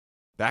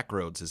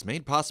Backroads is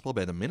made possible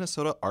by the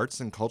Minnesota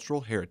Arts and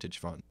Cultural Heritage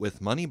Fund,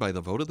 with money by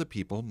the vote of the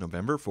people,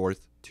 November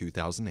 4th,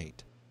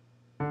 2008.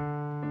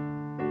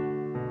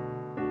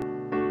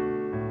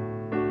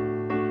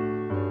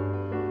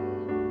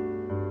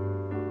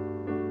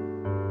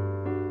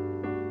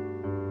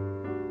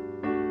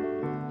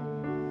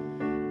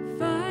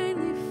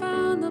 Finally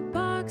found the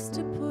box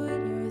to put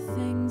your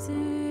things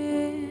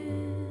in.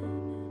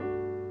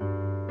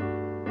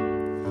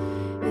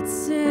 It's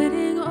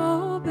sitting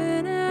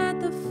open at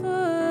the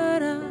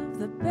foot of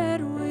the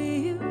bed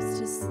we used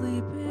to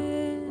sleep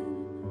in.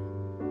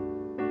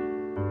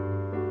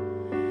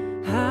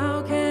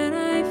 How can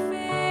I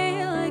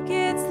feel like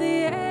it's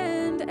the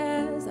end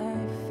as I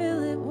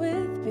fill it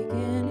with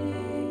beginnings?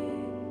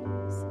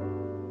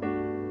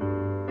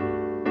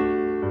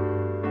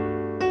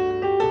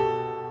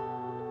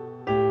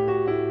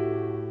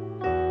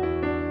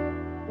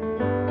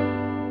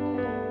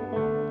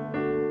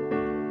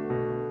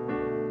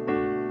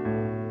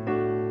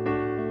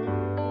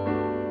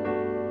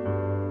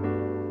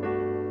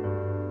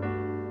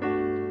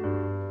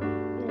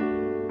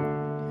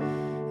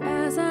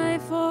 As I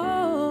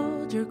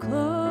fold your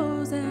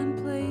clothes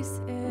and place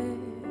it,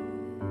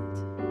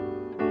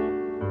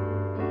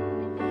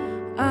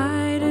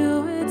 I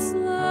do it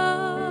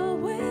slow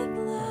with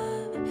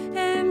love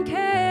and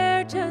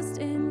care, just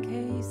in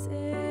case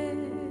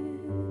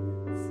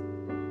it's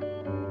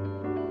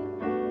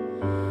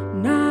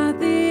not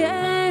the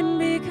end,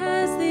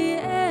 because the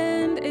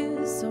end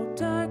is so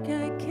dark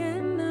I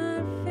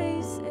cannot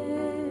face it.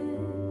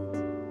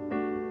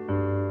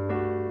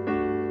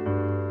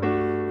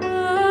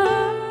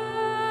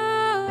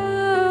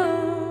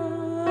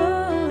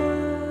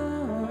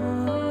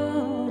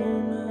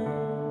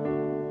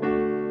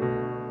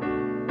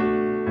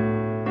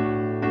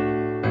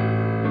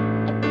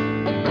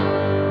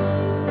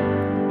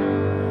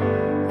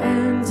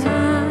 And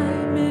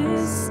time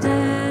is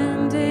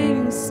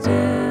standing still,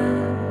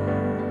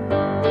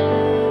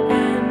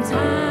 and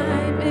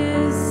time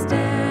is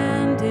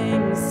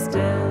standing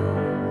still.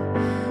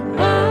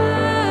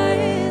 Why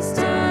is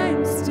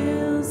time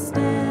still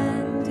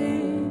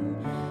standing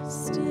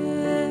still?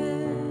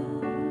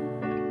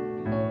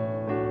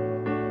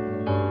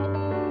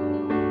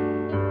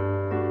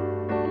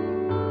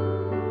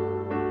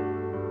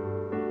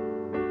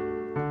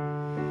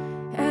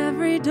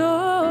 Every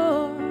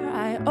door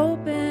I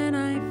open,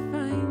 I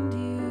find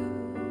you.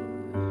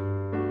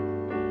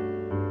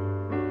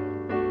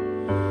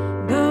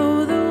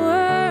 Though the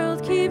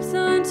world keeps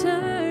on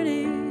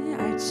turning,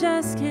 I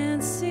just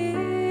can't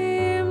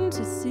seem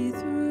to see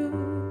through.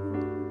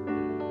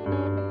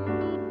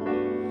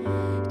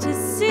 To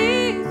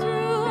see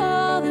through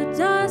all the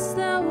dust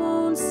that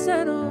won't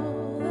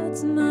settle,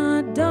 that's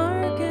not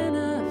dark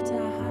enough to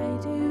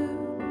hide you.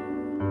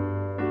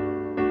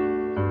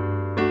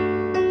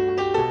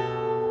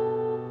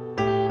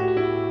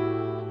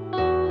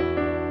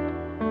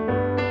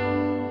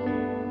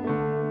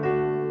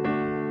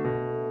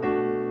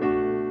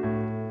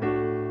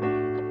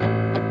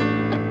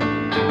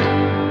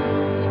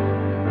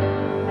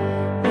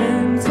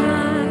 And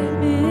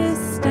time is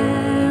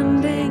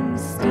standing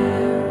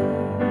still,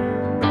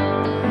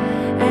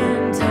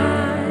 and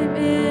time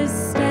is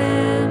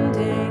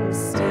standing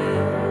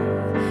still.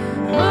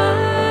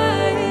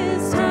 Why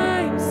is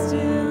time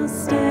still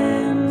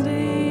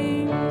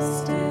standing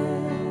still?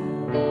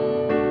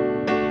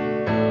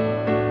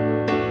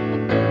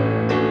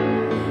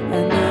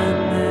 And then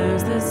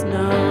there's this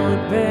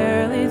note,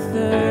 barely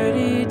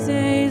 30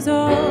 days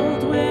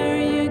old, where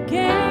you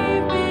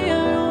gave me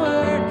your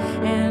word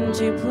and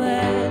you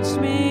pledged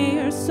me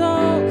your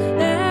soul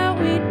that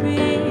we'd be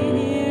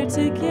here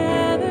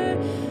together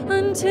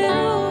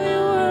until we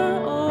were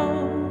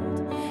old.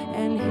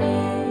 And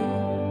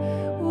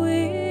here we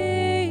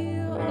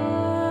are.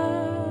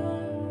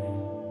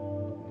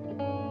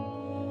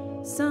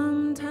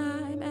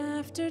 Sometime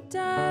after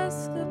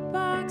dusk, the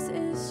box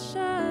is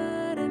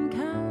shut and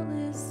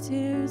countless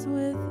tears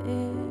with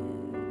it.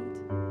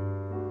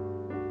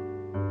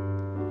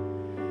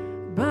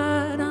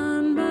 But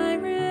on my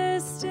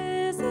wrist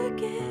is a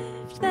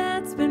gift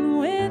that's been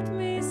with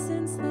me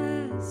since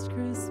last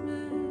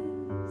Christmas.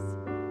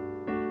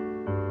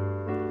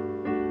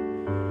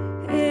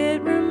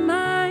 It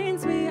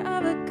reminds me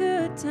of a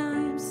good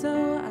time,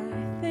 so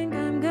I think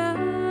I'm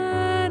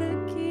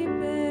gonna keep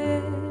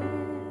it.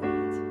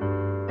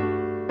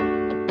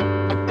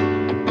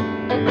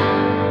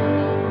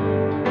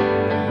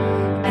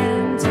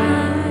 And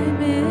time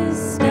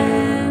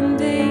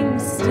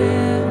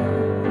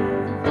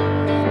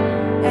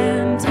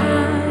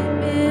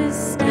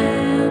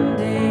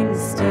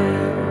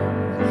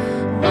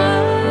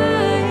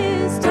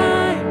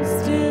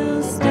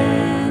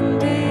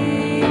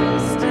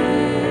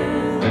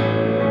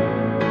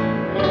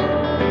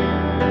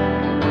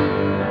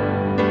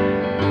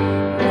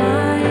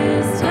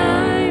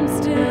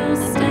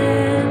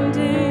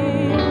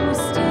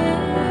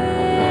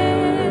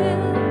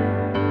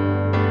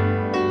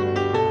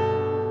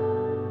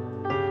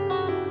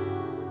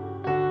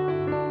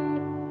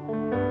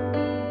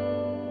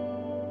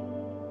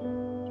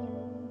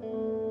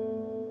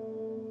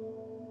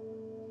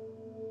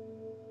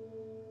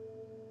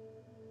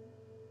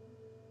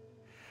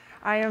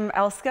I am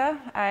ELSKA.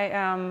 I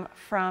am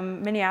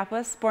from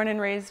Minneapolis, born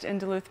and raised in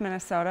Duluth,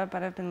 Minnesota,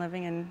 but I've been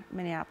living in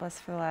Minneapolis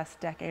for the last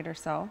decade or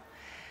so.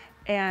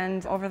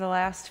 And over the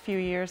last few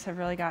years have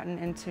really gotten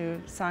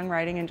into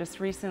songwriting and just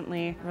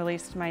recently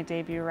released my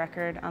debut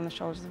record, On the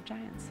Shoulders of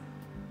Giants.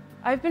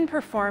 I've been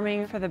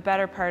performing for the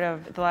better part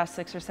of the last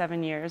 6 or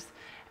 7 years.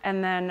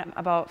 And then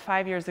about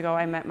 5 years ago,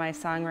 I met my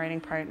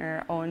songwriting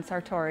partner, Owen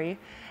Sartori,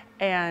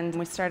 and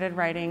we started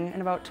writing in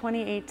about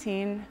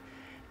 2018.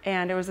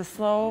 And it was a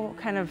slow,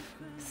 kind of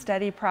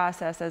steady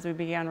process as we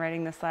began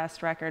writing this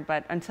last record,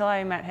 but until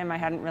I met him, I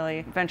hadn't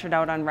really ventured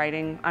out on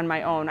writing on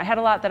my own. I had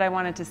a lot that I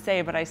wanted to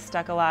say, but I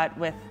stuck a lot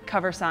with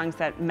cover songs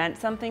that meant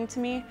something to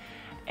me,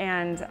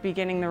 and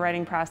beginning the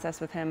writing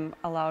process with him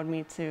allowed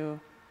me to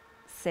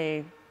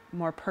say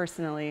more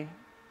personally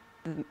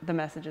the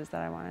messages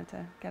that I wanted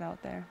to get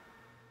out there.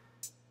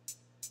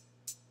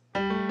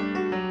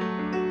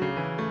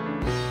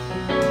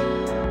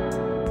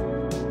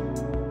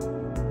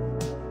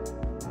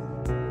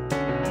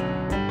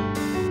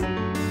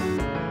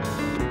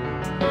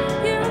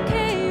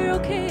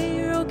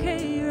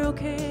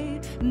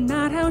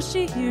 Not how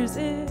she hears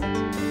it.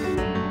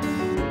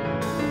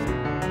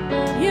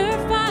 You're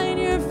fine,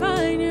 you're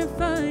fine, you're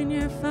fine,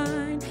 you're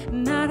fine.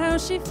 Not how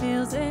she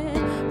feels it.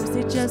 We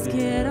say just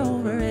get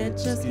over it,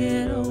 just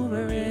get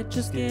over it,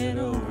 just get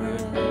over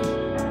it.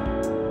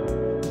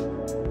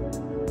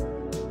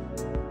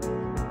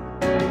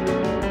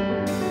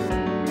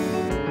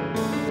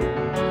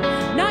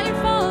 Not your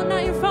fault,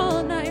 not your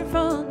fault, not your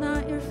fault,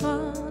 not your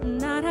fault.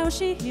 Not how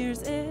she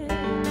hears it.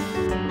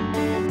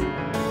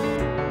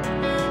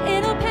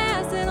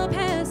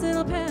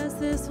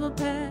 This will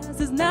pass,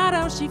 it's not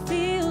how she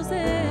feels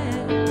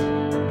it.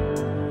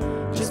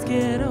 Just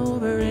get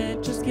over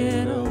it, just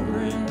get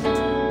over it.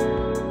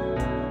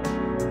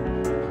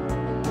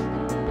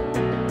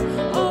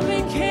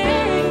 Open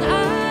caring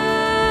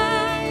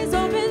eyes,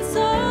 open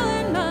soul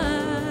and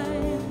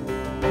mind,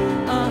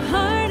 a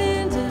heart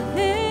in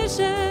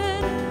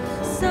division.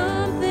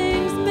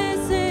 Something's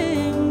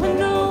missing when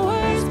no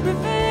words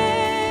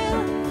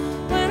prevail,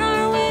 when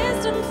our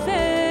wisdom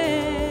fails.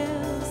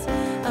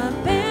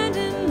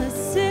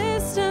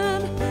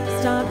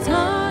 Stop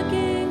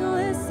talking,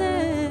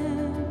 listen.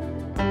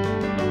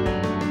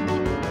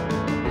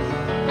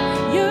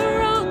 You're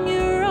wrong,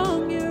 you're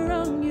wrong, you're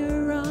wrong,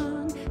 you're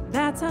wrong.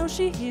 That's how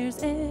she hears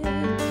it.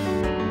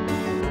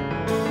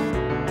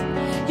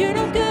 You're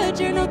no good,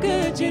 you're no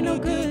good, you're no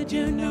good,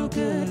 you're no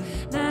good.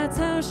 That's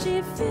how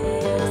she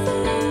feels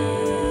it.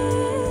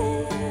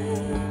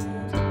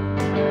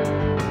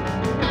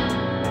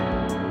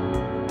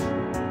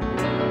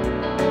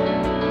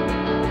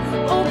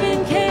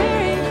 Open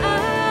caring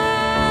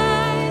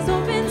eyes,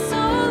 open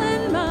soul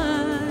and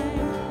mind,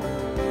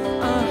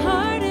 a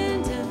heart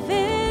in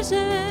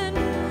division.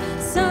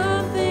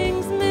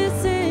 Something's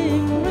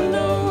missing when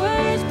the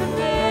words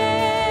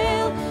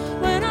prevail,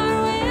 when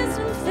our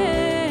wisdom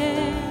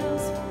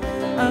fails.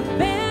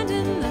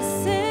 Abandon the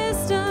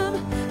system,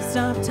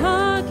 stop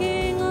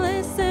talking,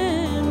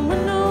 listen.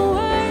 When no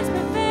words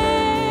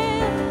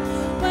prevail,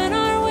 when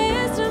our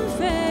wisdom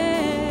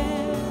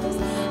fails.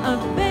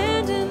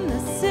 Abandon the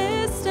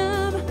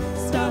system,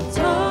 stop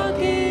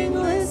talking,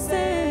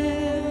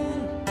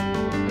 listen.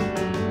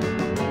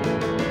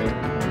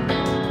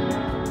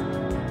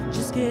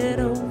 Just get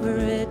over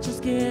it,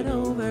 just get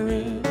over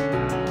it.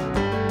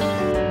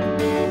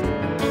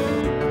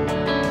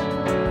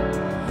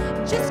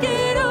 Just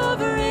get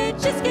over it,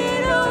 just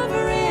get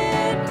over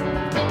it.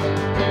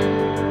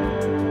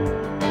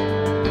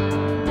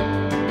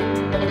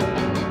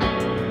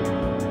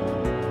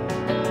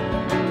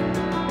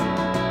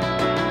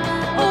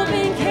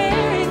 Open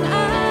caring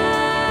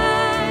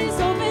eyes,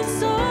 open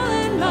soul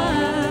and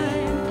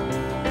mind,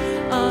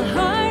 a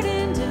heart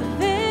in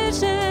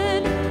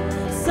division.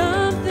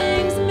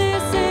 Something's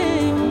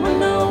missing when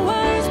no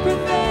words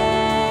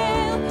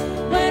prevail,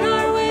 when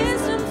our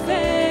wisdom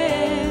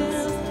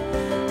fails.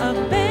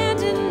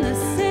 Abandon the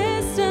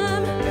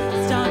system,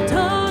 stop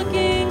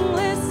talking,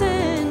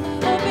 listen.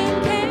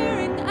 Open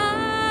caring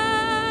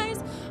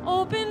eyes,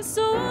 open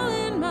soul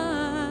and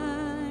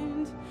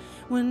mind.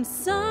 When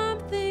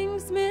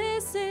something's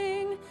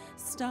missing,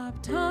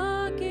 stop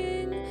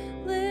talking,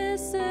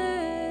 listen.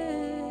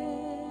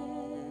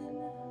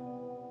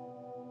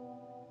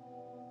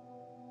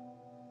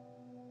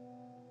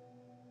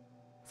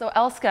 So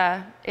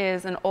ELSKA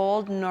is an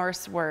old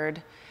Norse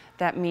word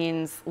that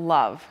means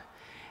love.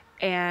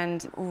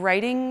 And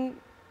writing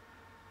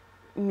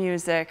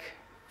music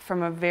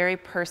from a very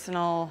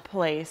personal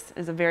place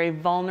is a very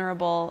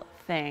vulnerable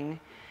thing.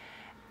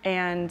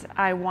 And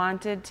I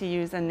wanted to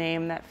use a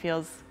name that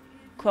feels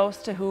close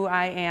to who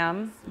I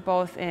am,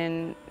 both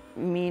in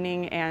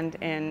meaning and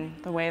in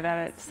the way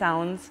that it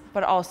sounds,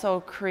 but also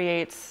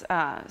creates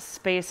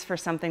space for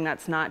something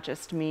that's not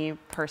just me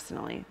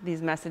personally.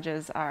 These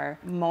messages are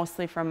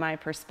mostly from my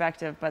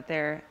perspective, but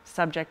they're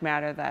subject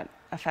matter that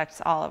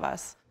affects all of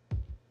us.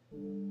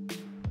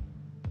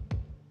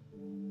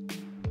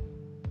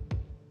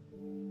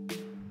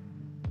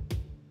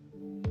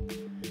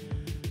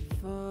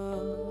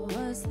 For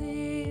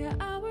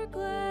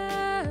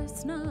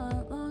once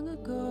not long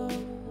ago.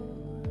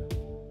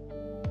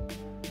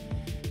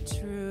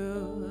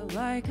 True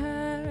like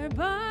her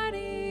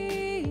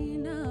body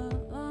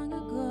not long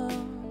ago.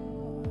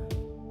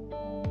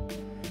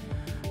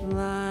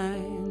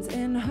 Lines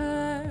in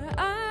her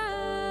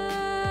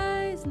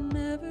eyes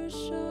never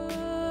show,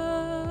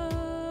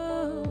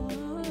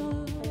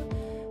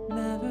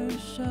 never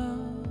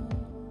show.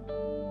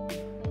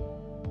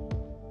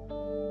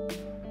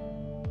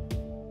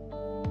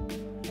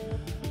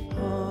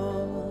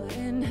 Hole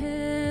in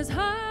his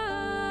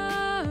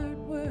heart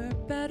were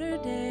better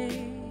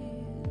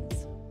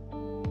days,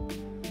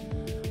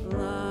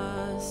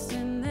 lost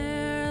in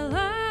their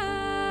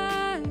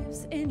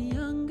lives in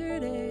younger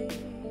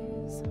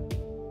days.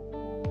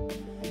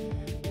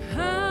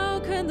 How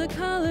could the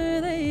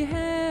color they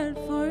had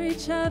for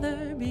each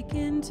other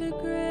begin to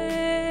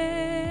gray?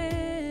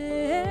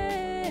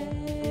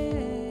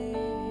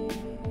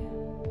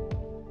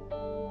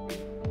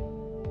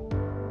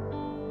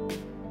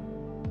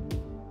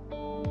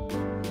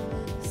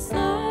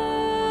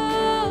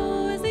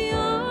 Slow as the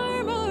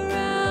arm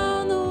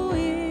around the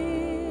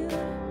wheel,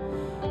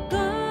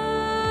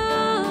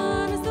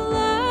 gone is the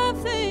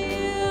love they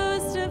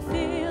used to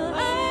feel.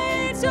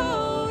 I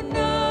don't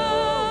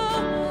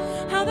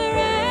know how they're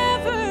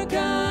ever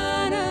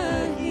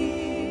gonna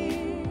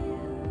heal.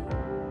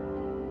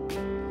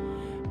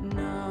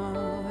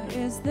 No,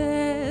 is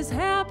this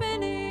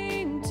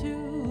happening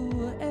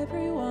to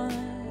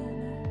everyone?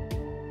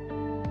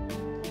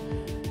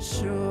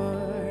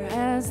 Sure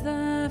as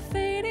the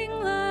fading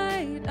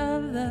light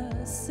of the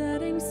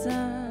setting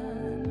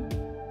sun.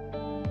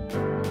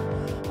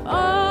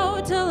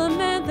 Oh, to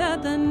lament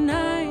that the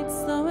night's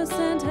slow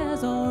ascent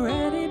has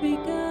already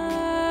begun,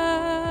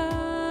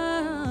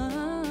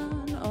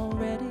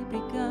 already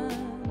begun.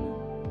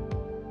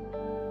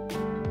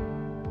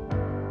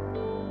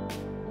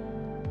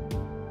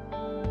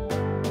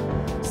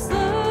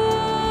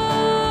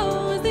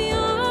 Slow as the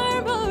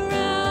arm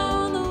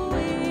around the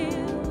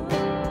wheel,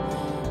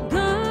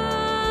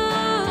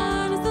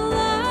 gone is the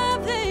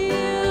love they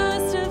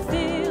used to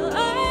feel.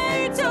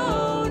 I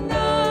don't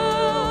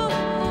know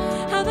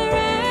how they're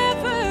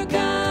ever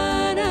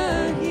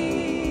gonna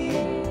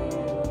heal.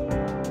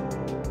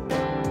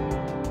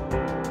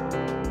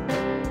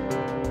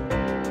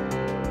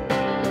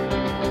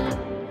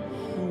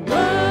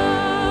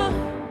 Whoa,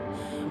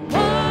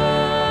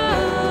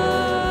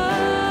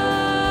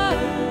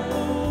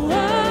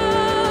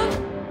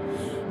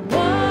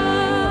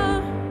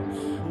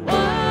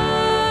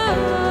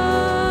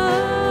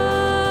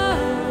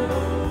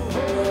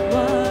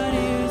 what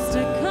used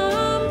to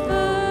come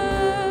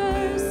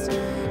first,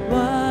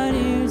 what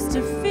used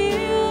to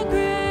feel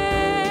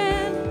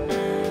grand,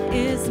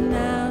 is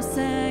now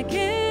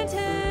second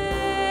hand.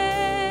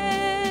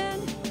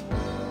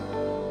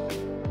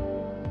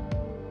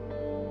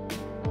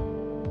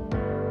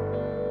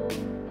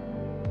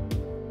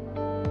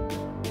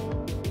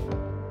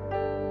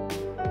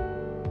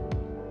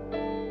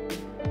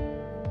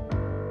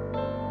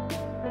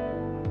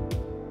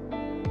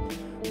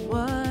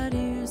 What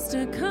used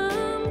to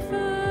come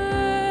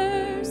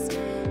first,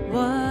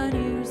 what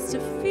used to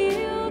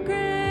feel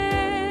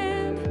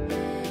grand,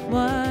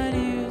 what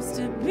used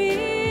to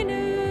be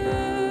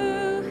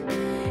new,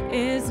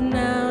 is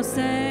now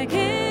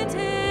second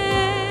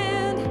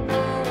hand.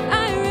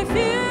 I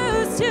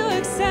refuse to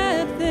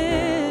accept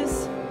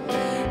this.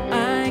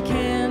 I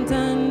can't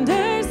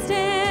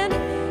understand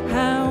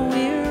how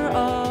we're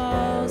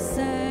all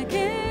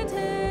second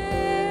hand.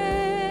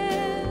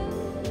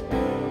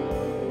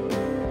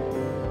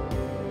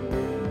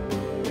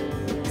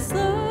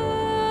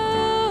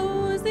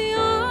 Slow as the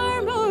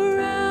arm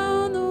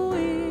around the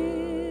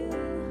wheel,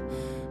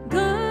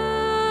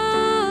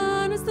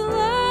 gone is the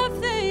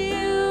love they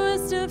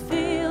used to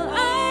feel.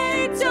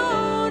 I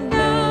don't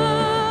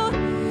know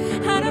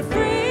how to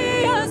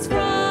free us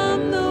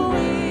from the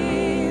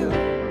wheel.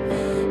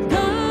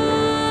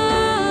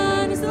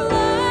 Gone is the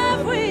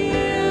love we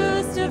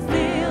used to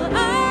feel.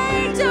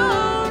 I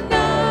don't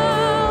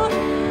know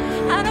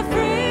how to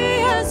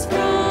free us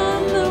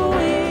from the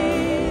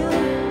wheel.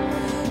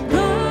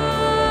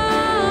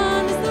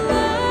 Gone is the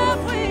love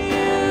we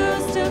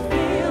used to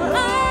feel. I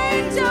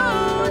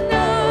don't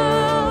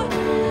know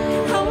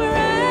how we're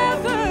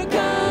ever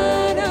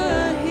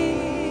gonna heal.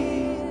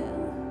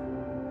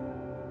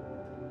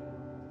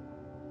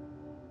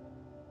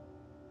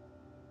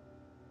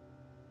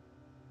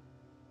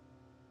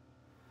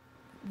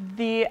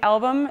 The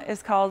album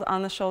is called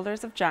On the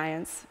Shoulders of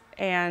Giants,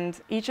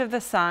 and each of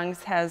the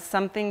songs has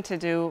something to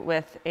do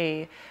with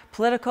a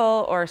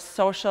political or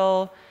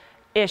social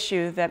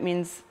issue that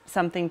means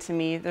something to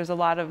me. There's a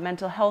lot of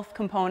mental health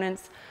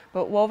components,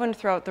 but woven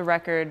throughout the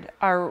record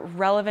are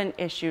relevant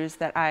issues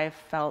that I've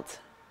felt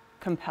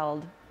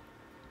compelled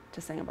to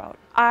sing about.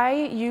 I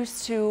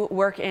used to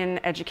work in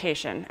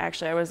education.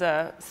 Actually, I was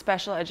a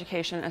special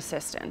education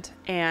assistant,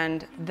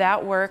 and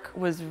that work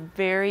was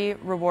very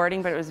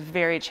rewarding, but it was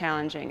very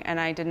challenging, and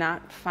I did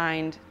not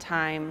find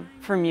time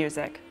for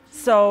music.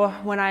 So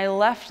when I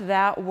left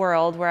that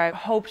world where I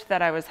hoped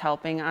that I was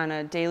helping on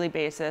a daily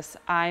basis,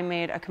 I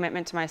made a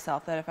commitment to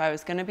myself that if I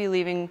was going to be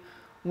leaving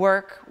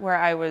work where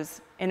I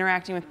was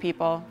interacting with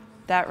people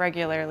that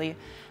regularly,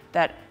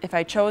 that if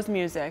I chose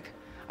music,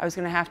 I was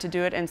going to have to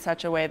do it in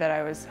such a way that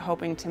I was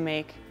hoping to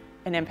make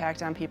an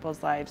impact on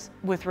people's lives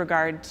with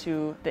regard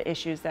to the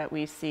issues that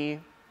we see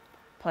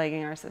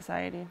plaguing our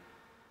society.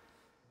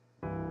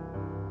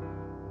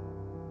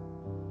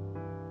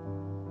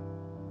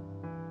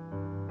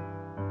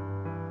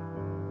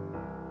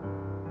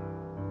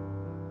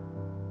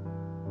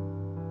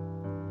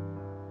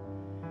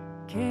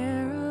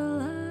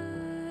 Caroline,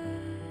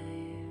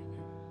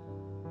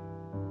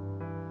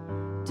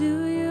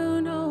 do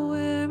you know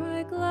where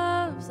my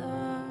gloves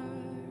are?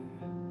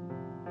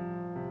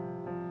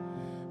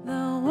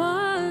 The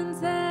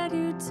ones that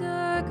you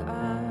took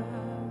off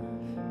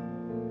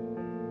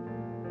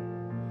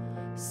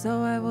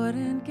so I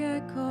wouldn't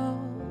get cold.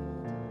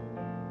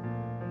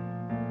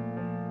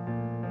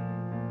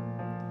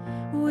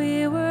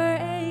 We were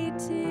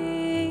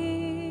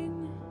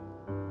 18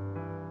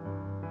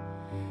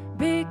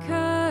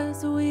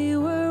 because we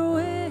were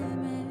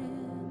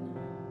women.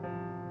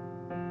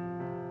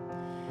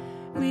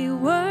 We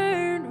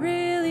weren't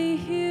really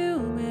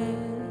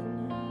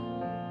human,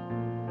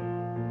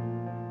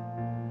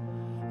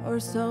 or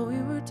so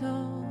we were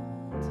told.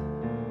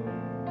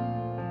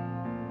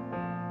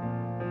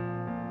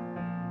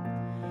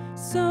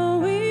 So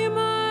we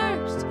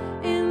marched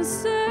in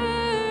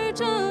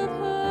search of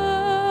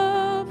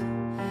hope,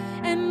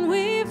 and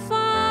we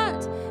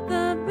fought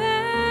the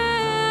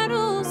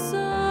battle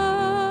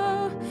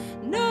so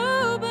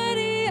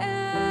nobody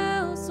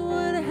else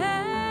would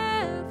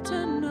have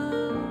to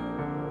know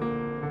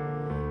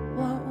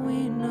what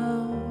we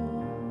know.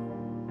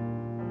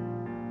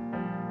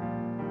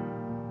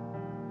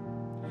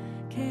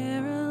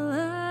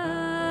 Caroline,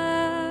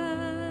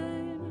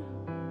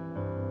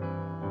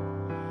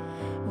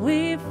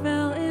 we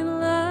fell in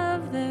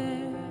love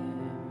there.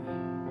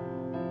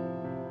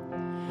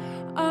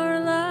 Our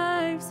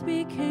lives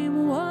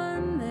became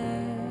one there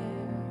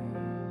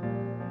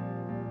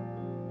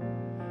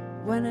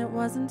when it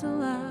wasn't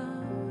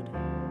allowed.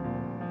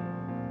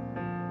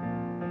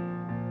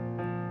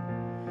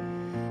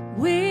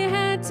 We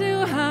had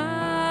to hide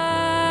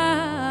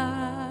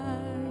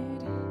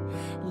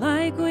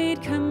like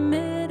we'd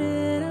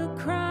committed a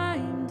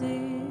crime,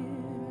 dear.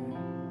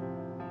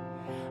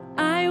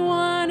 I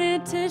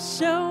wanted to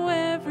show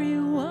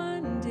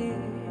everyone,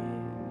 dear,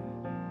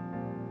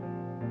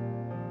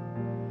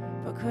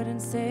 but couldn't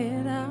say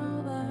it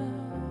out loud.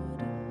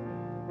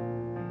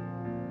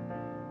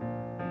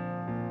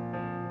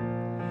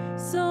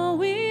 So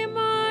we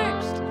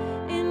marched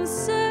in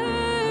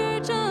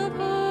search of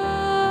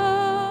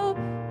hope,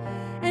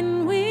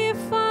 and we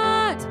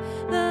fought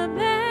the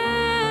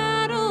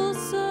battle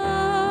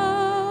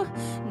so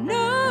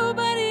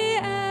nobody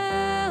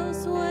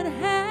else would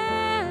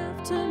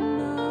have to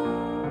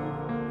know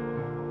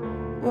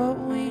what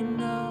we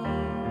know.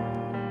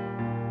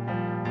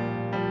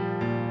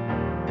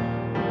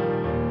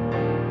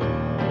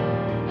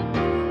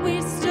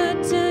 We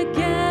stood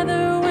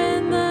together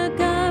when the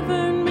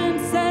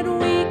government said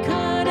we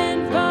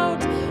couldn't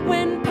vote,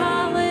 when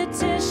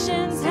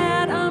politicians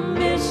had a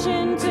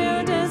mission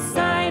to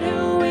decide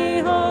who we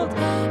hold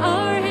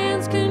our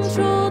hands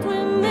controlled,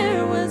 when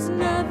there was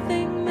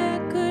nothing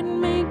that could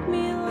make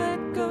me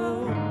let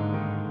go.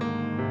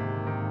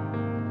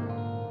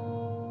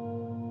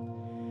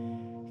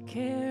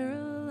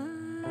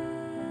 Caroline,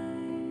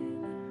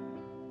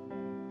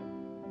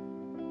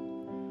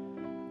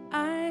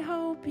 I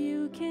hope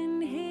you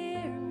can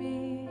hear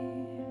me.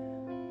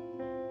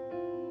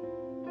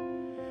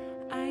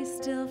 I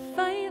still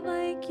fight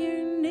like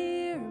you're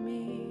near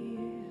me,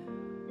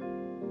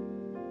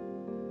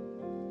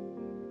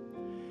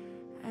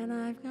 and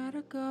I've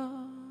gotta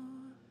go.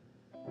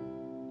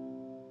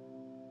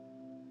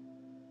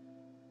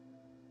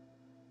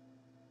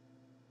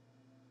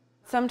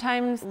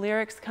 Sometimes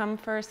lyrics come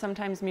first,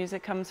 sometimes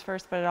music comes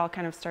first, but it all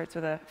kind of starts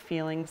with a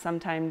feeling.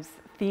 Sometimes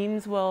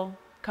themes will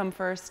come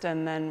first,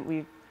 and then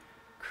we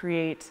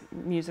create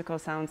musical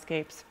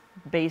soundscapes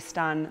based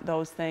on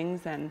those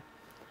things, and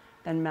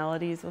then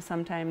melodies will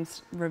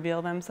sometimes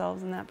reveal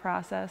themselves in that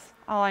process.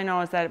 All I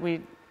know is that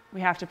we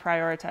have to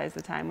prioritize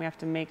the time. We have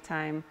to make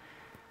time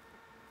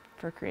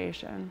for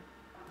creation.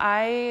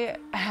 I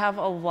have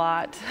a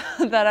lot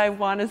that I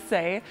want to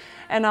say,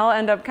 and I'll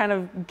end up kind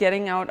of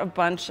getting out a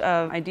bunch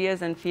of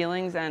ideas and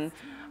feelings, and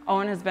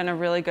Owen has been a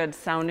really good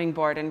sounding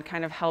board and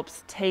kind of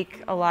helps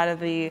take a lot of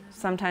the,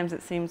 sometimes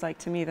it seems like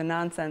to me, the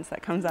nonsense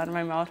that comes out of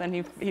my mouth, and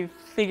he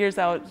figures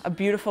out a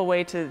beautiful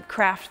way to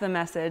craft the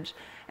message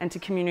and to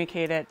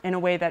communicate it in a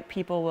way that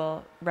people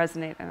will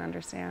resonate and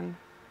understand.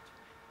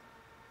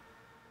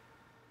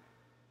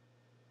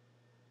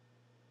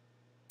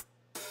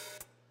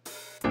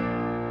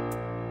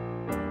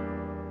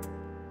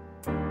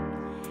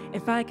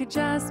 If I could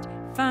just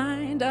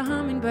find a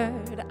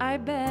hummingbird, I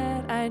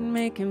bet I'd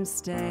make him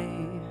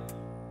stay.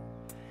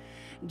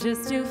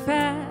 just too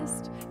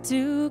fast,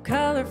 too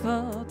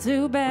colorful,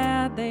 too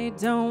bad they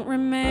don't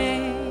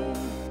remain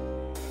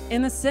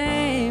in the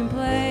same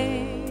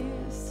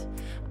place.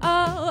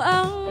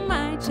 Oh,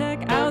 my,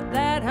 check out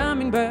that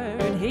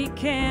hummingbird. He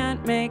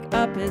can't make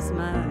up his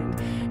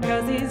mind,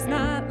 'cause he's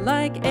not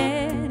like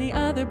any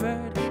other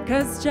bird.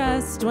 'Cause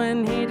just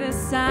when he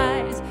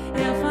decides,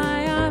 he'll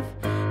fly off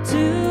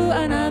to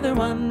another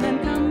one, then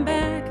come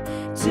back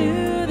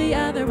to the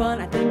other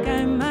one. I think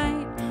I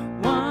might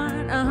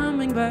want a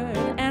hummingbird,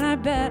 and I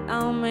bet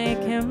I'll make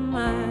him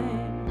mine.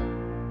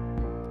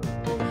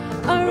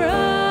 A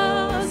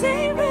rose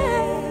ain't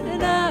red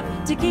enough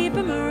to keep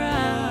him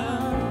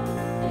around,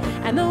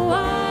 and the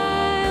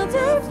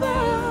wilder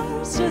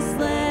flowers just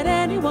let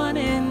anyone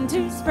in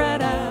to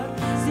spread out.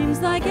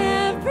 Seems like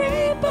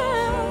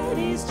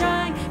everybody's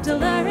trying to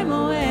lure him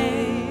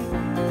away.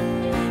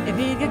 If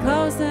he'd get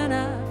close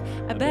enough,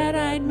 I bet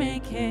I'd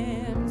make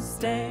him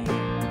stay.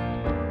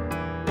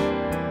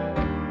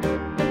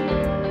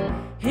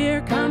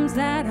 Here comes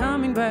that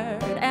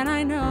hummingbird, and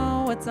I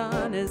know what's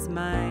on his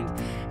mind.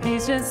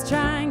 He's just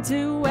trying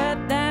to wet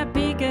that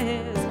beak of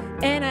his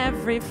in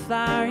every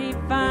flower he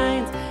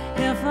finds.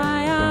 He'll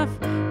fly off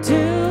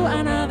to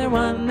another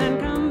one, then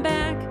come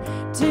back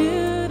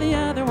to the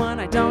other one.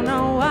 I don't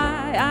know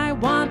why I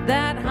want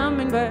that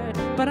hummingbird,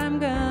 but I'm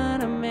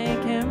gonna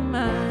make him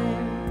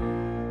mine.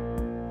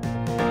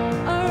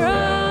 A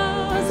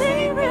rose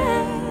ain't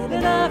red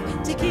enough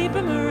to keep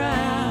him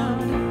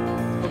around,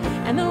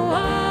 and the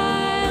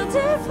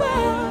wilder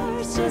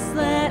flowers just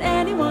let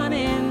anyone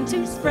in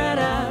to spread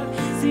out.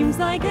 Seems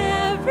like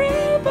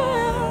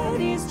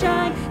everybody's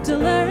trying to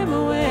lure him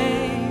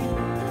away,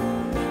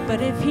 but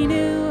if he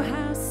knew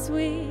how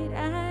sweet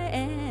I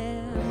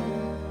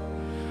am,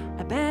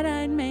 I bet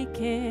I'd make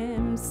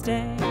him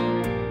stay.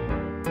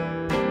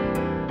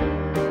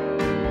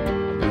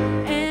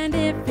 And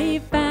if he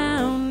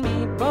found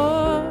me,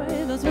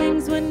 boy, those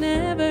wings would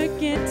never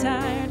get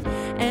tired,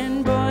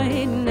 and boy,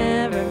 he'd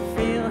never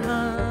feel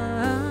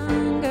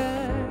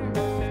hunger.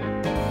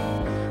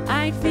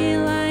 I'd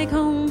feel like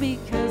home,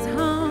 because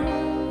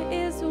home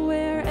is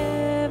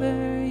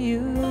wherever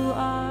you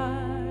are.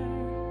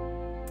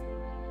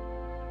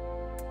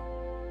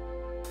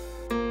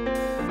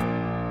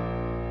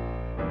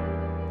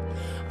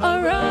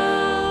 A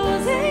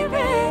rose ain't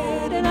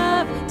red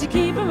enough to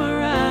keep him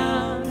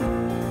around,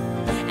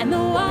 and the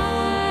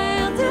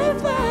wilder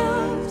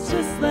flowers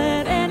just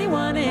let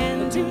anyone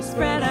in to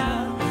spread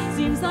out.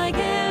 Seems like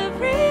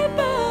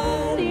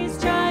everybody's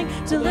trying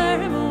to lure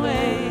him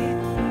away.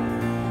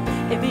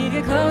 If he'd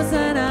get close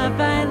enough,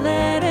 I'd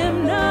let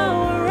him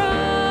know. A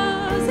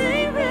rose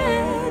ain't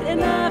red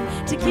enough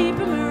to keep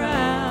him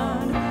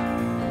around,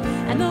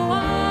 and the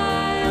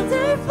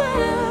wilder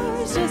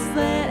flowers just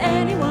let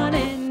anyone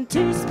in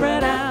to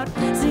spread out.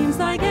 Seems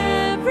like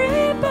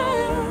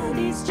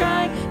everybody's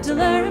trying to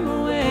lure him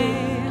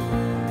away,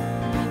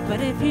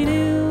 but if he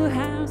knew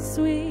how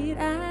sweet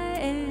I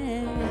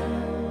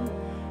am,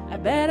 I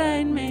bet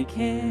I'd make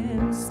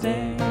him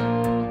stay.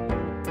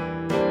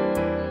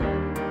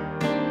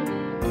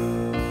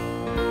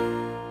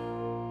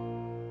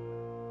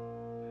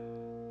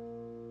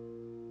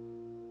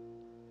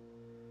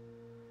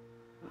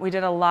 We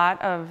did a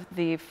lot of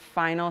the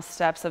final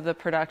steps of the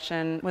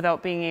production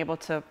without being able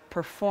to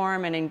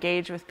perform and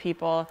engage with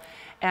people,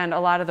 and a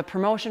lot of the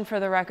promotion for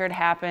the record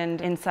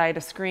happened inside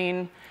a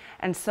screen.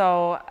 And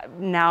so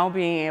now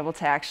being able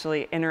to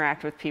actually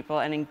interact with people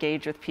and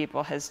engage with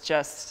people has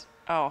just,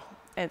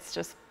 it's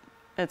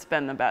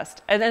been the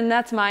best. And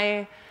that's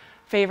my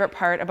favorite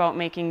part about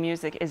making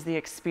music, is the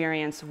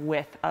experience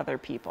with other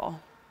people.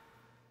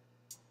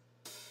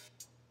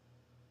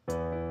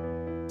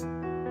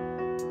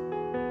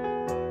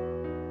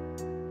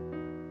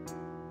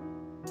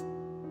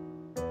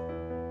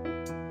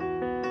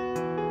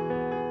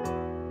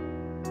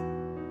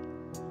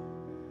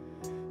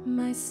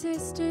 My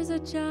sister's a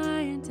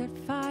giant at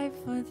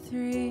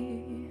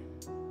 5'3",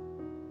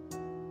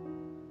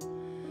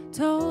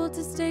 told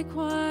to stay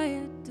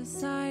quiet,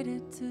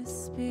 decided to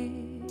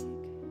speak.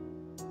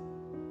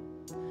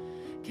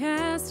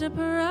 Cast a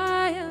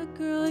pariah,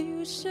 girl,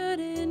 you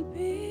shouldn't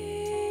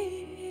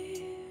be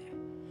here.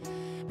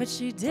 But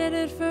she did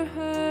it for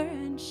her,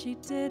 and she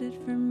did it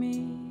for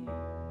me.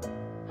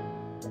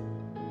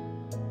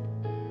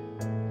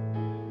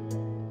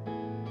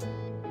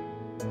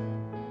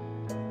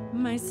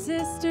 My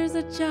sister's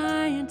a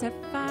giant at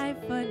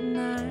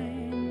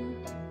 5'9",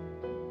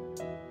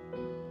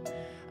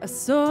 a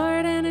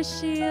sword and a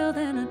shield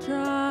and a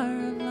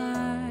drawer of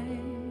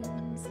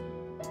lines.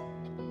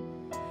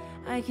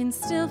 I can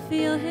still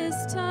feel his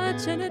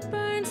touch, and it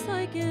burns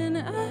like an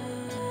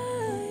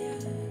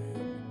iron.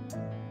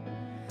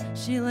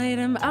 She laid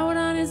him out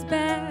on his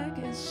back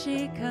as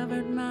she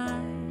covered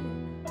mine.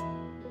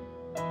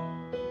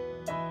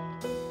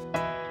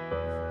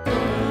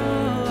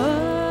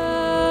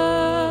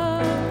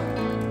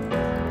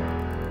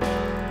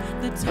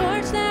 The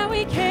torch that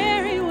we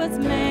carry was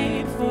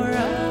made for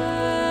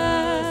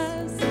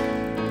us.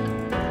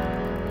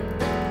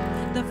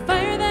 The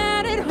fire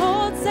that it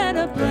holds set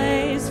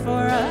ablaze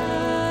for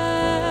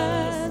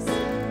us.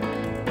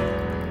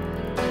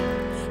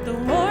 The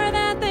war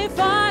that they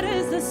fought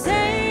is the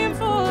same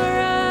for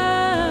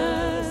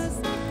us.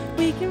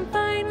 We can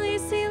finally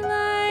see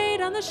light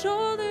on the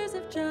shoulders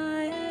of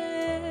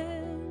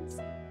giants.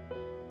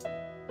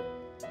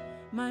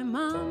 My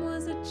mom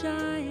was a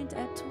giant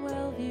at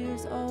 12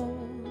 years old.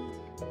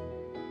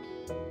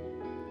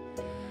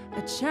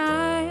 A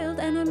child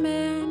and a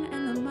man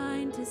and the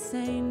mind to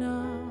say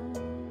no.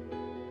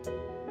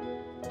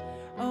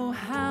 Oh,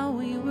 how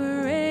we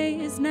were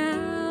raised,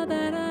 now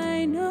that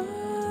I know.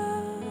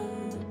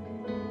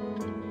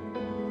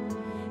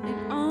 It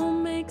all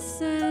makes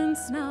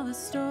sense now the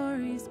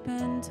story's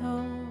been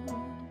told.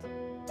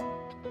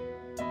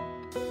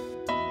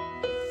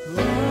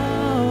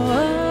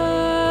 Whoa,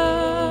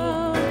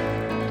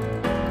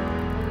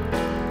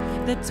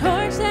 the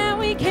torch that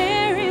we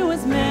carry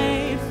was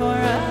made for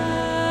us.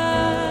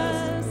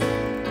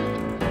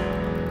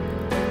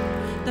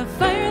 The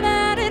fire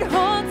that it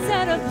holds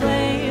set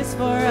ablaze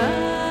for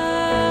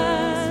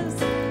us.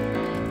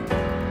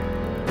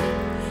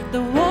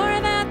 The war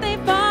that they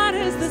fought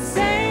is the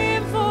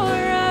same for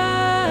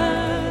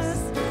us.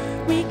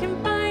 We can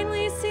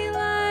finally see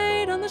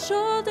light on the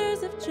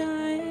shoulders of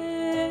giants.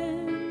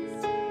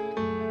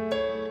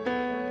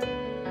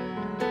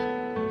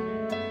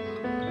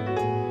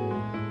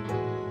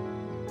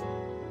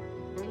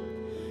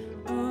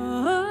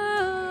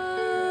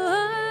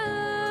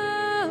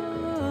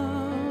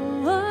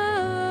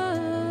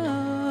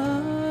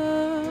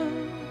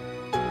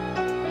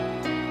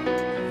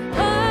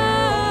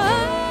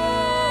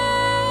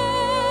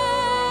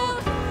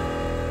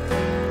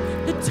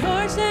 The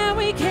torch that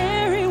we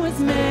carry was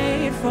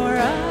made for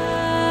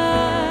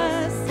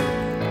us.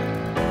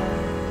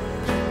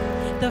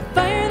 The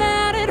fire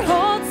that it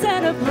holds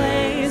set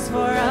ablaze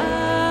for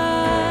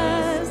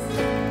us.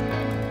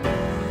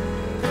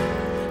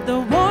 The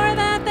war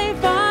that they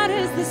fought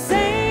is the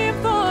same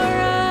for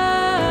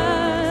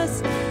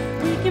us.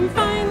 We can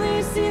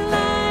finally see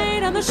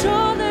light on the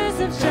shoulders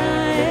of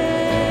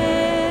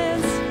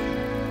giants.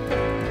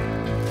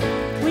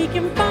 We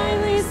can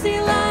finally see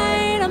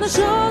light on the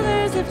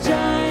shoulders of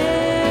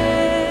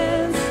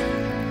giants.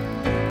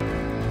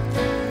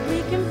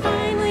 We can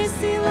finally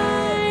see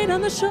light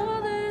on the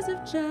shoulders of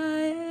giants.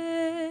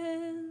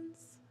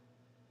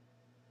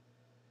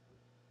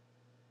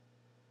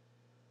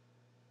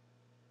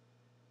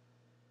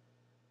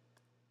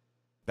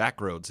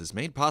 Backroads is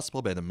made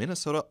possible by the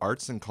Minnesota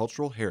Arts and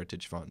Cultural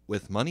Heritage Fund,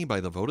 with money by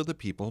the vote of the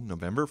people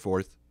November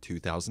 4th,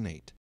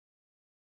 2008.